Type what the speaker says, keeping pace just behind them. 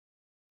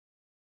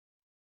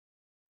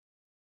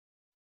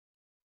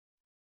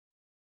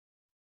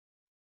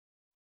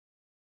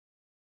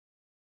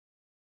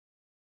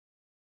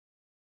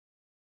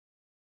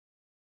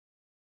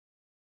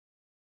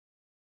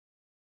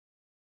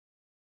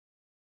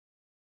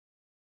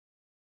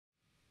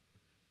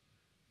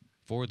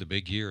for the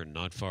big year and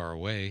not far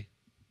away.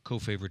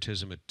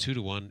 Co-favoritism at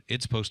 2-1.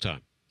 It's post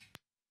time.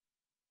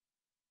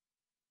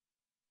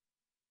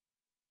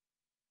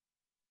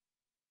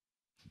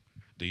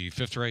 The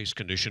fifth race,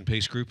 Condition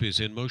Pace Group, is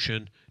in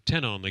motion.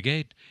 10 on the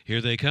gate.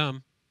 Here they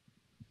come.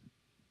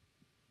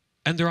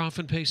 And they're off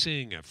and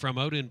pacing from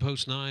out in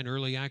post 9.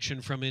 Early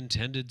action from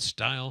Intended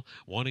Style,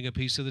 wanting a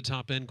piece of the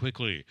top end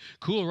quickly.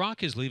 Cool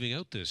Rock is leaving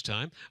out this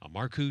time. A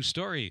Marcoux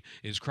Story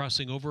is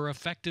crossing over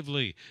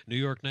effectively. New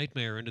York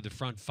Nightmare into the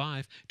front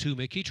 5. 2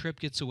 Mickey Trip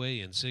gets away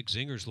in 6.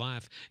 Zinger's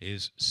Laugh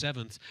is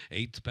 7th.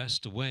 8th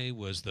best away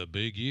was the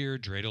Big Year.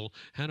 Dreidel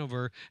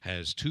Hanover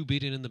has 2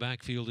 beaten in the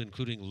backfield,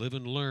 including Live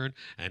and Learn,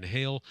 and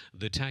Hail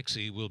the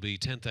Taxi will be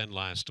 10th and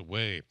last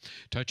away.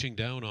 Touching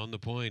down on the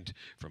point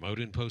from out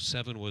in post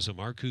 7 was a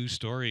Marcoux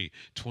Story,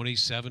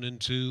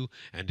 27-2,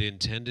 and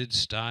Intended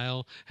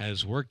Style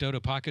has worked out a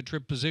pocket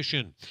trip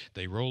position.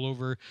 They roll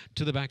over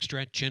to the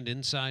backstretch and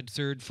inside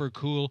third for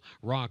Cool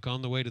Rock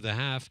on the way to the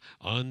half.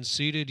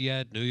 Unseated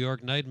yet, New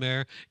York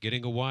Nightmare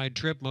getting a wide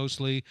trip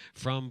mostly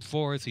from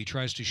 4th. He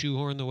tries to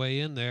shoehorn the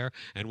way in there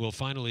and will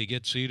finally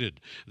get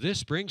seated.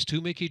 This brings 2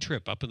 Mickey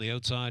Trip up on the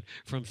outside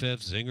from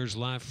 5th. Zinger's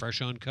Laugh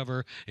fresh on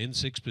cover in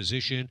 6th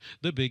position.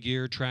 The Big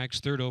Year tracks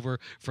 3rd over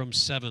from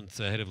 7th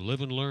ahead of Live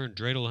and Learn.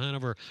 Dreidel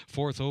Hanover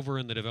 4th over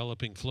in the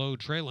developing flow.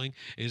 Trailing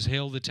is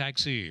Hail the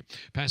Taxi.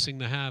 Passing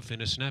the half in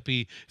a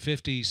snappy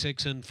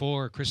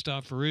 56-4.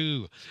 Christophe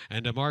Roux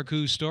and a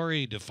Marcoux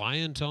Story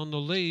defiant on the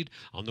lead.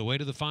 On the way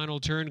to the final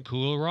turn,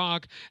 Cool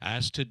Rock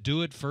asked to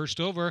do it first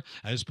over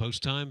as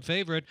post-time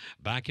favorite.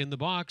 Back in the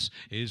box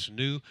is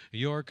New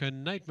York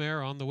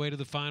Nightmare on the way to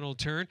the final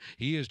turn.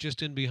 He is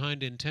just in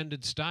behind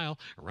Intended Style.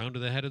 Around to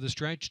the head of the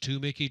stretch, 2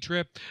 Mickey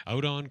Trip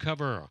out on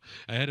cover.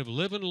 Ahead of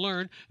Live and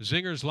Learn,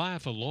 Zinger's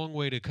Laugh a long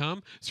way to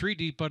come. 3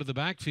 deep out of the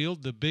backfield.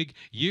 The Big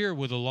Year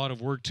with a lot of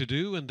work to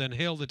do, and then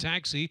Hail the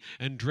Taxi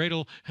and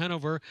Dreidel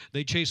Hanover.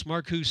 They chase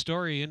Marcoux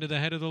Story into the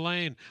head of the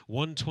lane.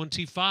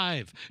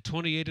 125,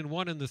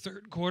 28-1 in the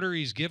third quarter.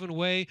 He's given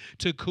way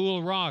to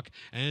Cool Rock,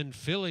 and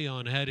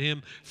Phillion had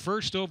him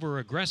first over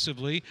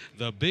aggressively.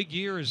 The Big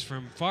Year is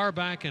from far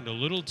back and a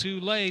little too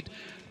late.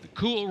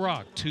 Cool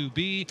Rock to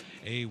be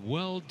a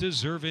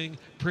well-deserving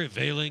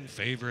prevailing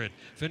favorite.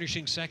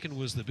 Finishing second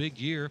was the Big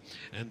Year,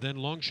 and then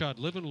long shot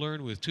Live and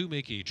Learn with 2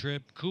 Mickey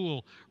Trip.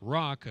 Cool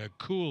Rock, a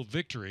cool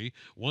victory,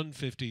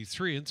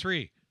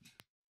 153-3.